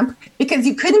camp because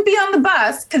you couldn't be on the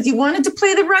bus because you wanted to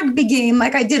play the rugby game.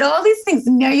 I did all these things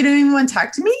and now you don't even want to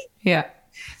talk to me. Yeah.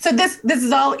 So this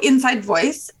is all inside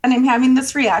voice, and I'm having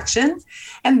this reaction.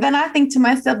 And then I think to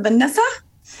myself, Vanessa,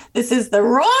 this is the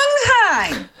wrong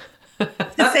time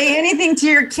to say anything to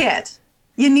your kid.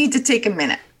 You need to take a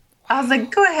minute. I was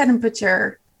like, go ahead and put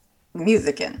your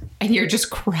music in. And you're just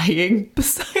crying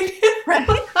beside him. Right?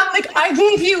 I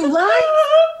gave you life.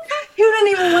 You don't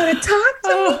even want to talk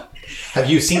to me. Have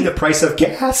you seen the price of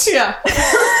gas? Yeah.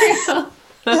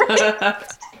 Right?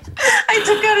 I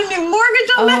took out a new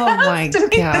mortgage on the house to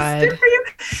make this fit for you.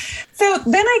 So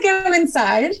then I go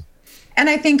inside and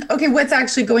I think, okay, what's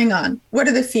actually going on? What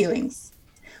are the feelings?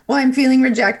 Well, I'm feeling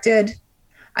rejected.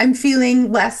 I'm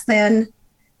feeling less than.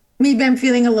 Maybe I'm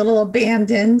feeling a little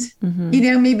abandoned.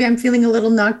 Maybe I'm feeling a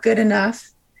little not good enough.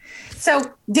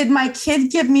 So did my kid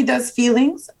give me those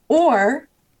feelings, or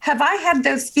have I had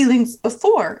those feelings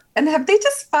before? And have they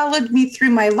just followed me through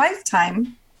my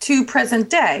lifetime to present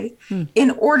day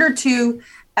in order to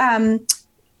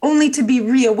only to be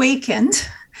reawakened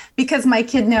because my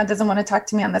kid now doesn't want to talk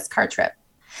to me on this car trip?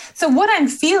 So what I'm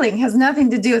feeling has nothing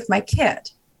to do with my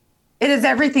kid. It has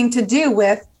everything to do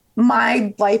with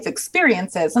my life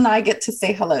experiences, and I get to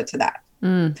say hello to that.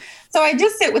 So I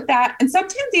just sit with that, and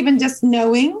sometimes even just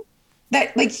knowing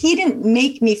that he didn't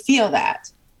make me feel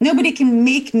that. Nobody can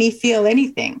make me feel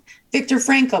anything. Viktor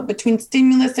Frankl, between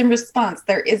stimulus and response,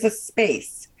 there is a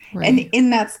space. Right. And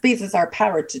in that space is our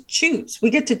power to choose. We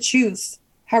get to choose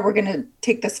how we're going to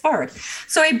take this forward.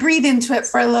 So I breathe into it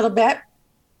for a little bit.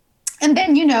 And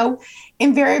then,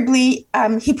 invariably,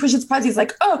 he pushes pause. He's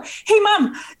like, oh, hey,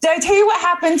 Mom, did I tell you what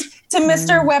happened to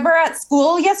Mr. Weber at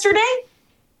school yesterday?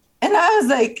 And I was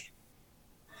like,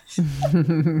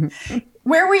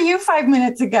 where were you 5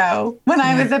 minutes ago when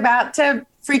I was about to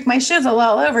freak my shizzle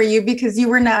all over you because you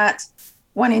were not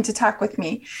wanting to talk with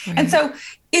me? Right. And so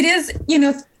it is,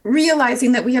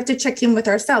 realizing that we have to check in with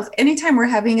ourselves. Anytime we're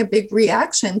having a big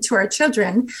reaction to our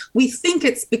children, we think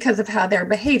it's because of how they're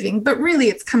behaving, but really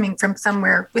it's coming from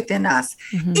somewhere within us.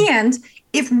 Mm-hmm. And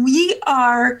if we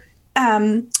are,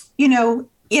 in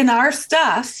our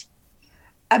stuff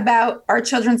about our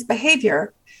children's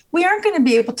behavior, we aren't going to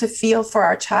be able to feel for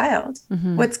our child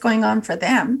what's going on for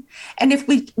them. And if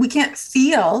we can't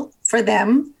feel for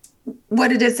them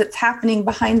what it is that's happening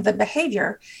behind the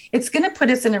behavior, it's going to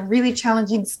put us in a really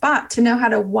challenging spot to know how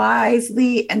to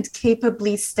wisely and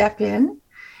capably step in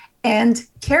and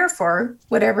care for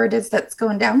whatever it is that's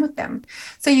going down with them.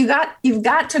 So you've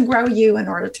got to grow you in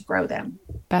order to grow them.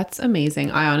 That's amazing.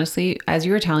 I honestly, as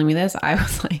you were telling me this, I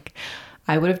was like,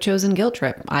 I would have chosen guilt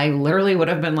trip. I literally would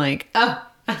have been like, oh,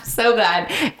 I'm so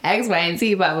glad X, Y, and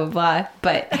Z, blah, blah, blah.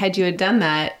 But had you had done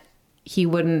that, he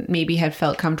wouldn't maybe have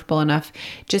felt comfortable enough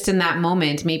just in that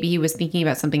moment. Maybe he was thinking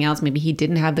about something else. Maybe he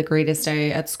didn't have the greatest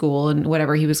day at school and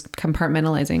whatever, he was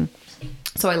compartmentalizing.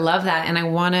 So I love that. And I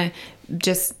want to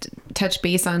just touch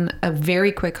base on a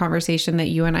very quick conversation that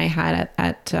you and I had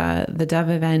at the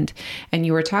Dove event. And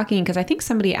you were talking, because I think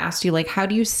somebody asked you, like, how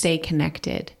do you stay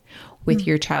connected with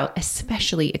your child,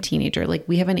 especially a teenager? Like,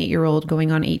 we have an 8-year-old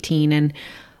going on 18, and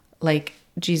like,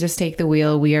 Jesus take the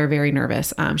wheel. We are very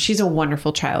nervous. She's a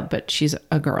wonderful child, but she's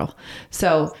a girl.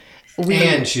 So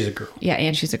and she's a girl. Yeah.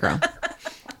 And she's a girl.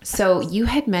 So you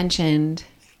had mentioned,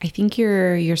 I think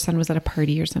your son was at a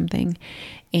party or something.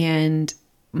 And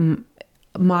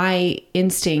my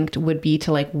instinct would be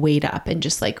to like wait up and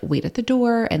just like wait at the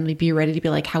door and be ready to be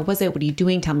like, how was it? What are you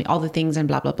doing? Tell me all the things and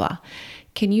blah, blah, blah.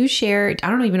 Can you share? I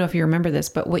don't even know if you remember this,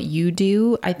 but what you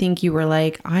do, I think you were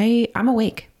like, I'm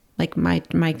awake. Like my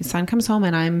son comes home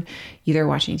and I'm either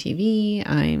watching TV,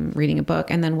 I'm reading a book.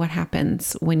 And then what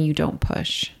happens when you don't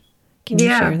push? Can you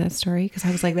share that story? Because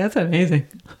I was like, that's amazing.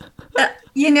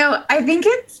 I think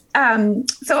it's,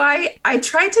 so I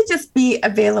try to just be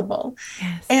available.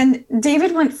 Yes. And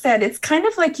David once said, it's kind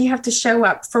of like you have to show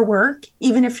up for work,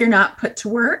 even if you're not put to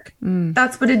work.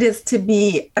 That's what it is to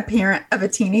be a parent of a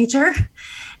teenager.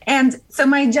 And so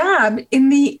my job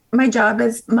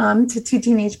as mom to 2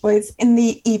 teenage boys in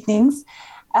the evenings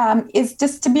is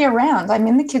just to be around. I'm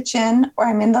in the kitchen or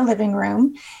I'm in the living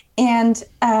room. And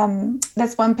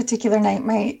that's one particular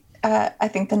night, I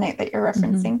think the night that you're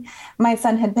referencing, my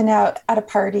son had been out at a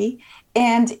party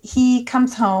and he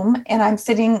comes home and I'm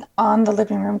sitting on the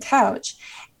living room couch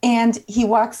and he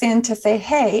walks in to say,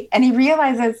 hey, and he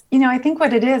realizes, I think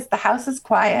what it is, the house is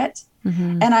quiet.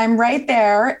 And I'm right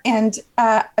there and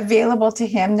available to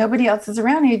him. Nobody else is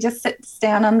around. He just sits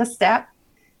down on the step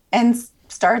and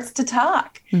starts to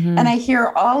talk. And I hear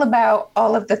all about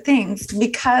all of the things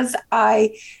because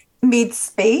I made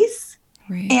space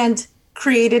and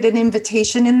created an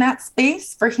invitation in that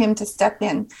space for him to step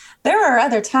in. There are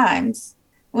other times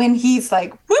when he's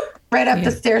like, whoop, right up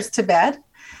the stairs to bed.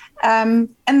 And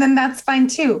then that's fine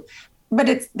too. But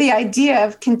it's the idea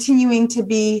of continuing to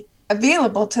be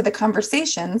available to the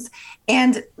conversations.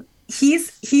 And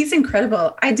he's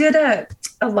incredible. I did a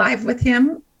live with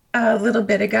him a little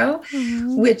bit ago,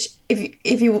 which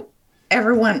if you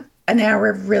ever want an hour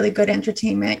of really good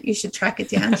entertainment, you should track it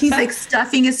down. He's like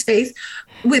stuffing his face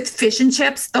with fish and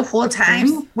chips the whole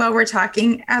time while we're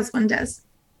talking, as one does.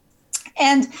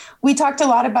 And we talked a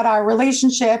lot about our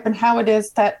relationship and how it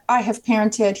is that I have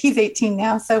parented. He's 18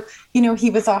 now. So, he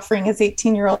was offering his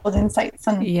 18-year-old insights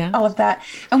and all of that.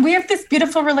 And we have this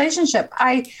beautiful relationship.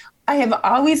 I have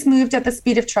always moved at the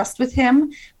speed of trust with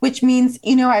him, which means,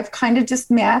 I've kind of just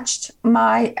matched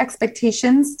my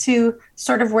expectations to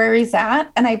sort of where he's at.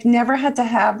 And I've never had to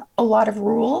have a lot of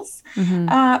rules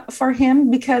for him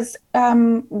because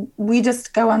we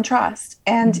just go on trust.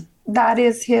 And that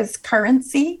is his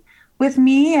currency with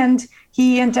me, and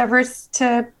he endeavors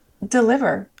to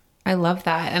deliver. I love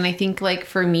that. And I think like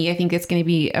for me, I think it's going to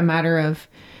be a matter of,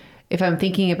 if I'm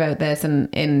thinking about this and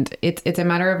it's a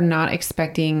matter of not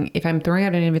expecting, if I'm throwing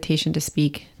out an invitation to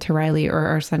speak to Riley or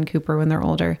our son Cooper when they're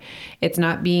older, it's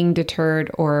not being deterred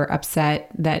or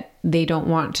upset that they don't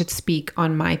want to speak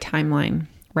on my timeline,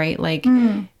 right? Like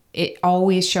it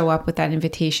always show up with that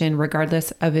invitation,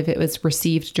 regardless of if it was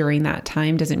received during that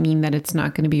time, doesn't mean that it's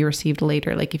not going to be received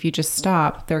later. Like if you just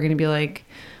stop, they're going to be like,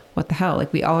 what the hell?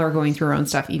 Like we all are going through our own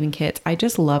stuff, even kids. I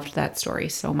just loved that story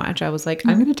so much. I was like,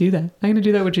 I'm going to do that. I'm going to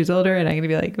do that when she's older. And I'm going to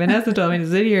be like, Vanessa told me to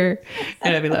sit here.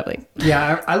 And it'd be lovely.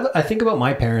 Yeah. I think about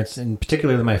my parents, and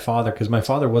particularly my father, because my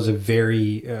father was a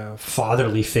very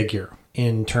fatherly figure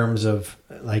in terms of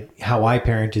like how I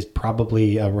parent is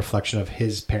probably a reflection of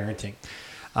his parenting.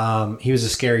 He was a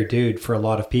scary dude for a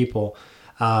lot of people,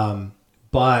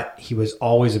 but he was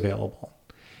always available.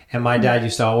 And my dad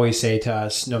used to always say to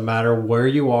us, no matter where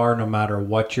you are, no matter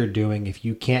what you're doing, if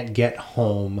you can't get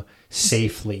home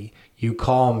safely, you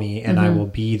call me and I will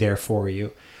be there for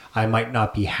you. I might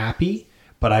not be happy,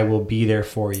 but I will be there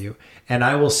for you. And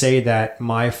I will say that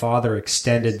my father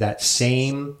extended that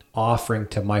same offering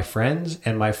to my friends,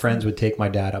 and my friends would take my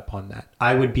dad up on that.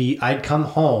 I'd come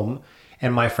home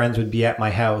and my friends would be at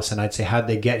my house and I'd say, how'd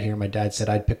they get here? My dad said,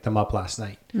 I'd picked them up last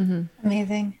night.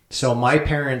 Amazing. So my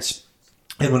parents,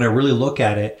 and when I really look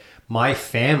at it, my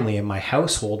family and my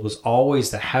household was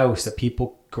always the house that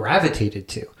people gravitated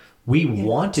to. We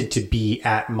wanted to be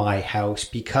at my house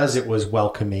because it was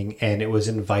welcoming and it was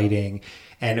inviting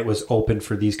and it was open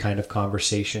for these kind of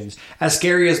conversations. As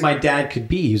scary as my dad could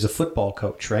be, he was a football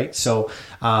coach, right? So,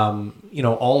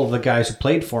 all of the guys who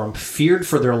played for him feared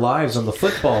for their lives on the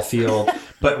football field,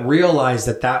 but realized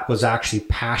that that was actually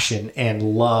passion and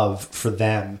love for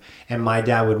them. And my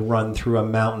dad would run through a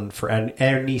mountain for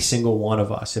any single one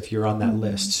of us if you're on that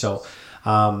list. So,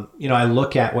 I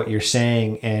look at what you're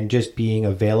saying and just being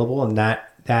available, and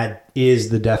that is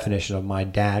the definition of my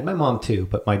dad. My mom too,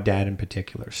 but my dad in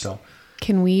particular. So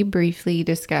can we briefly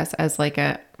discuss as like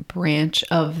a branch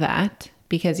of that?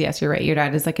 Because yes, you're right. Your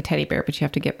dad is like a teddy bear, but you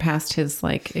have to get past his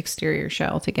like exterior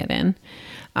shell to get in.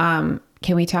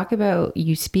 Can we talk about,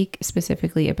 you speak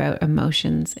specifically about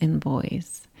emotions in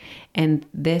boys, and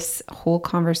this whole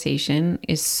conversation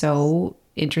is so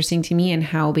interesting to me, and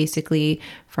how basically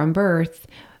from birth,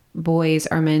 boys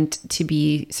are meant to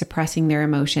be suppressing their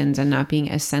emotions and not being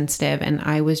as sensitive. And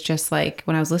I was just like,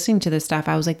 when I was listening to this stuff,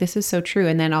 I was like, this is so true.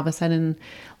 And then all of a sudden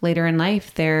later in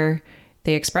life, they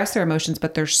express their emotions,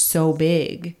 but they're so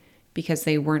big because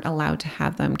they weren't allowed to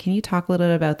have them. Can you talk a little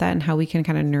bit about that and how we can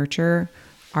kind of nurture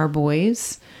our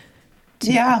boys?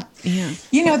 Yeah.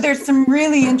 There's some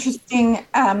really interesting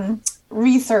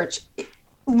research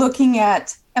looking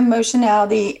at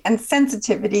emotionality and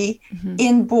sensitivity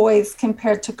in boys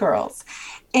compared to girls.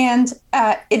 And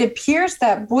it appears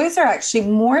that boys are actually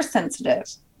more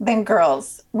sensitive than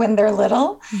girls when they're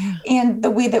little. Yeah. And the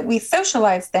way that we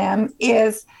socialize them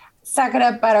is suck it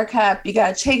up, buttercup. You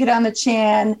got to shake it on the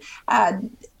chin.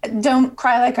 Don't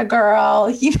cry like a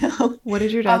girl. What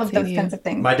did your dad all of say those kinds of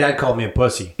things. my dad called me a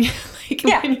pussy.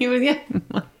 When he was young.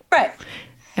 Right.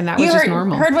 And that was just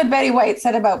normal. Heard what Betty White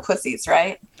said about pussies,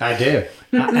 right? I do.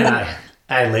 And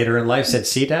I later in life said,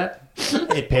 see, Dad,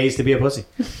 it pays to be a pussy.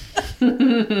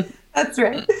 That's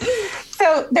right.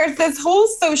 So there's this whole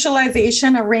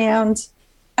socialization around,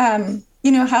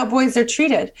 how boys are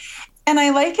treated. And I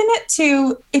liken it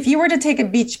to if you were to take a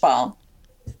beach ball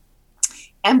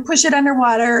and push it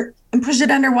underwater and push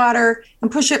it underwater and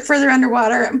push it further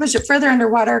underwater and push it further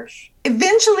underwater,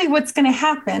 eventually what's going to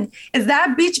happen is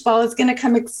that beach ball is going to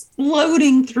come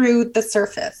exploding through the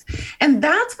surface. And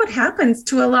that's what happens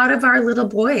to a lot of our little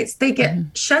boys. They get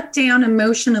shut down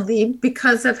emotionally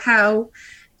because of how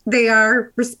they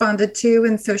are responded to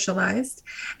and socialized.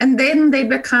 And then they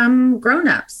become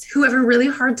grown-ups who have a really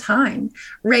hard time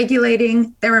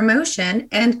regulating their emotion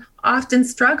and often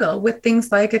struggle with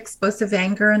things like explosive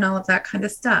anger and all of that kind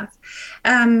of stuff.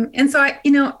 And so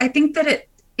I think that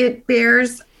it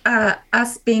bears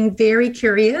us being very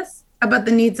curious about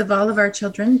the needs of all of our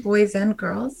children, boys and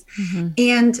girls,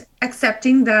 and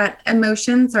accepting that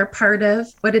emotions are part of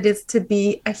what it is to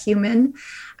be a human,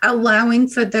 allowing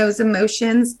for those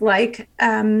emotions like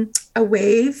a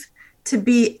wave to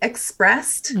be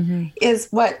expressed is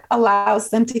what allows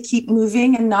them to keep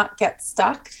moving and not get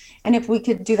stuck. And if we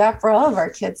could do that for all of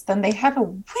our kids, then they have a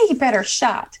way better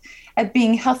shot at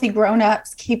being healthy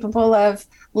grown-ups, capable of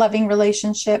loving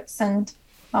relationships and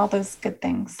all those good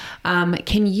things.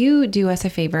 Can you do us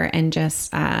a favor and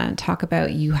just talk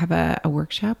about, you have a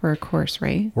workshop or a course,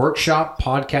 right? Workshop,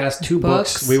 podcast, two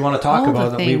books. We want to talk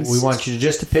about them. We want you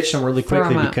to pitch them really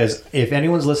quickly, because if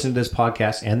anyone's listening to this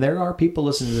podcast, and there are people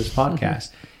listening to this podcast,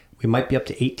 we might be up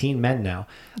to 18 men now.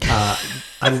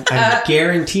 I'm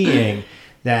guaranteeing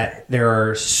that there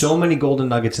are so many golden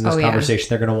nuggets in this conversation.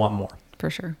 They're going to want more. for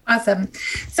sure. Awesome.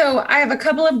 So I have a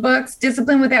couple of books.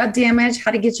 Discipline Without Damage,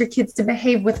 How to Get Your Kids to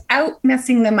Behave Without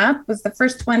Messing Them Up was the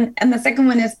first one. And the second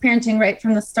one is Parenting Right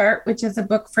from the Start, which is a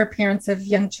book for parents of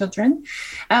young children.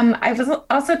 I've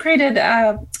also created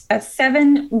a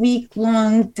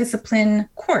 7-week-long discipline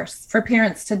course for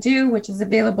parents to do, which is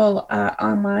available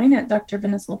online at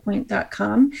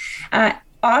drvanessalapointe.com.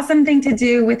 Awesome thing to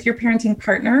do with your parenting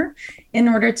partner in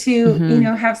order to,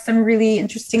 have some really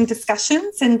interesting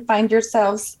discussions and find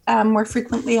yourselves more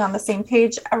frequently on the same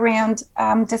page around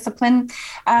discipline.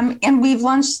 And we've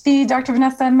launched the Dr.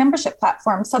 Vanessa membership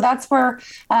platform. So that's where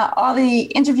all the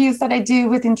interviews that I do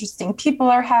with interesting people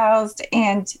are housed,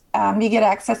 and you get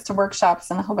access to workshops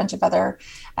and a whole bunch of other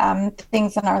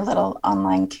things in our little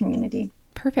online community.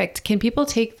 Perfect. Can people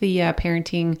take the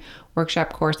parenting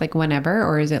workshop course like whenever,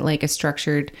 or is it like a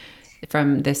structured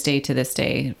from this day to this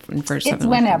day? It's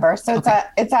whenever. So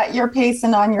it's at your pace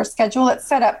and on your schedule. It's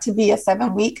set up to be a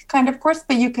 7-week kind of course,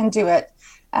 but you can do it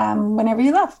whenever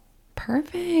you love.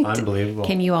 Perfect. Unbelievable.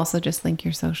 Can you also just link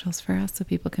your socials for us so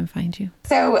people can find you?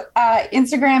 So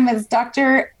Instagram is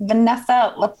Dr.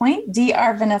 Vanessa Lapointe,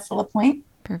 Dr. Vanessa Lapointe.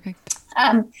 Perfect.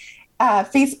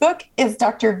 Facebook is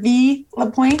Dr. V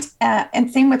Lapointe,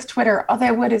 and same with Twitter.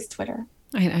 Although, what is Twitter?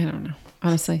 I don't know.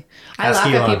 Honestly, I Ask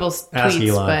laugh Elon. at people's Ask tweets,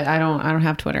 Elon. but I don't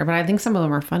have Twitter. But I think some of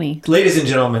them are funny. Ladies and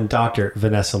gentlemen, Dr.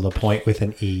 Vanessa Lapointe with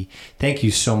an E. Thank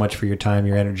you so much for your time,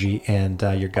 your energy, and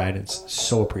your guidance.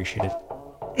 So appreciated.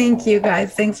 Thank you,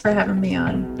 guys. Thanks for having me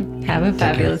on. Have a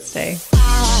fabulous day.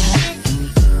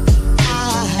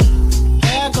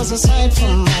 There goes a sight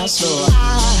from my soul.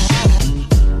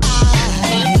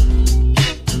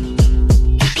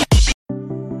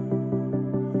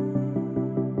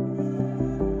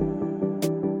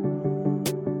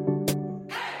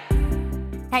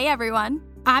 Hey everyone,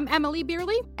 I'm Emily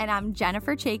Beerley, and I'm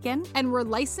Jennifer Chaikin, and we're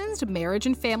licensed marriage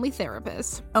and family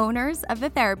therapists owners of the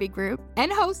therapy group.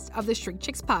 and hosts of the Shrink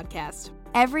Chicks podcast.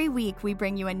 Every week we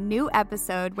bring you a new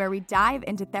episode where we dive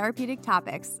into therapeutic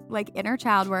topics like inner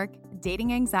child work,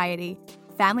 dating anxiety,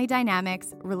 family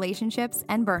dynamics, relationships,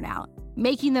 and burnout.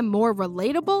 Making them more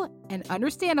relatable and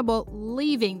understandable,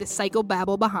 leaving the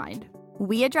psychobabble behind.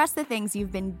 We address the things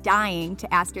you've been dying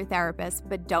to ask your therapist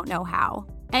but don't know how.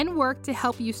 And work to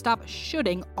help you stop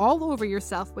shooting all over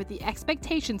yourself with the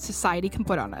expectations society can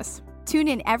put on us. Tune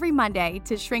in every Monday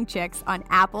to Shrink Chicks on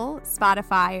Apple,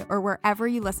 Spotify, or wherever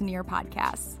you listen to your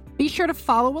podcasts. Be sure to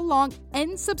follow along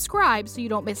and subscribe so you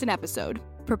don't miss an episode.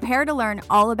 Prepare to learn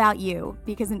all about you,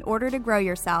 because in order to grow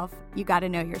yourself, you got to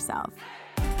know yourself.